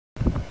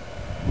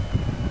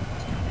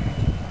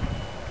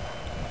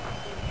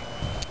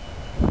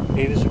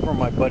from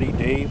my buddy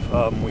Dave.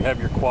 We have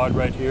your quad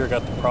right here.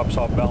 Got the props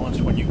all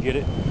balanced. When you get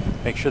it,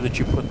 make sure that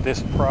you put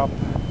this prop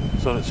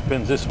so that it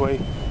spins this way.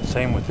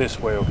 Same with this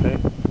way, okay?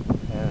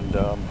 And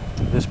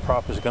this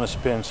prop is going to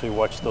spin, so you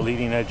watch the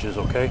leading edges,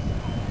 okay?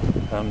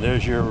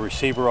 There's your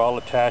receiver all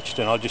attached,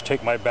 and I'll just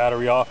take my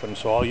battery off, and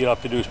so all you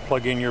have to do is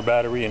plug in your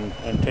battery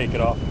and take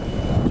it off.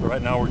 So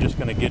right now we're just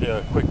going to get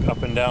a quick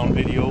up and down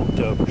video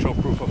to show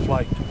proof of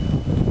flight.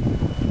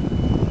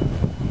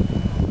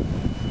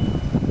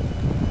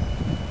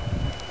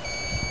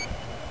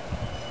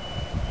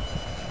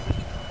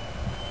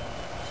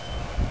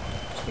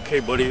 Okay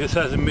buddy, this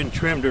hasn't been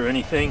trimmed or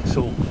anything,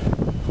 so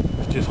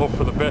let's just hope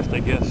for the best, I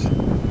guess.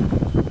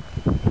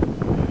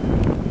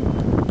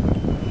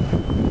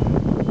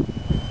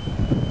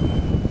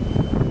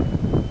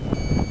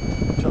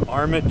 To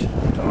arm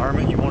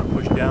it, you want to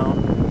push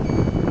down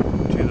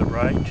to the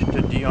right.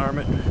 To de-arm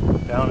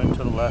it, down and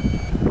to the left.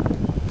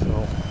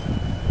 So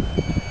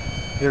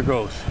here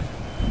goes.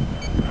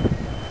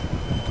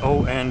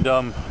 Oh, and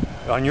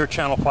on your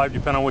channel 5,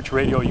 depending on which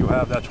radio you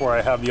have, that's where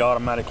I have the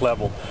automatic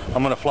level.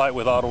 I'm going to fly it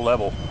with auto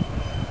level.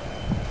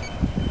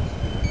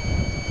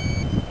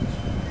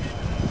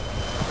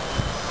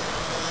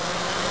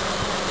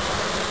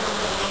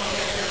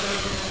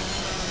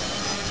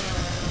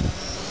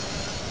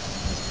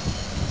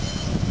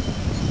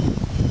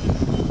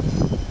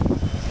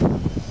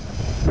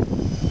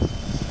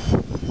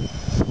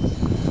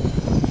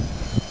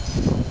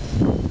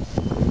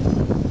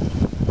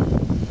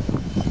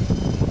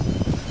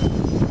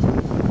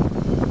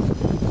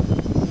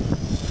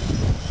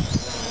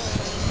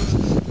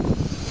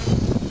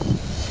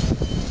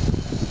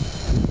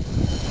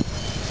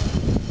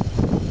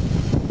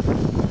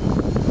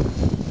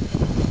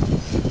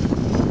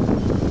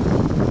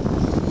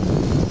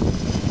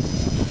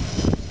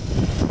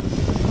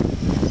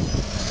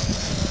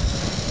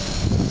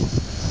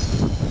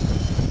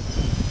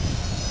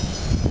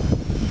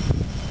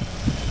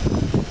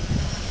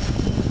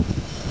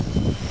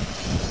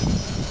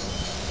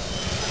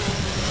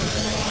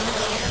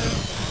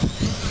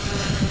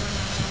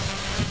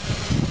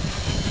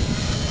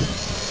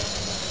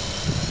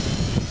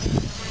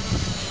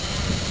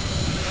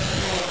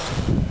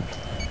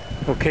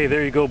 Okay,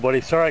 there you go,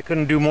 buddy. Sorry I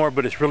couldn't do more,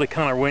 but it's really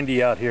kind of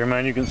windy out here,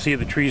 man. You can see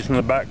the trees in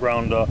the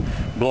background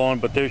blowing,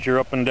 but there's your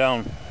up and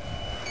down.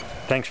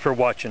 Thanks for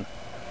watching.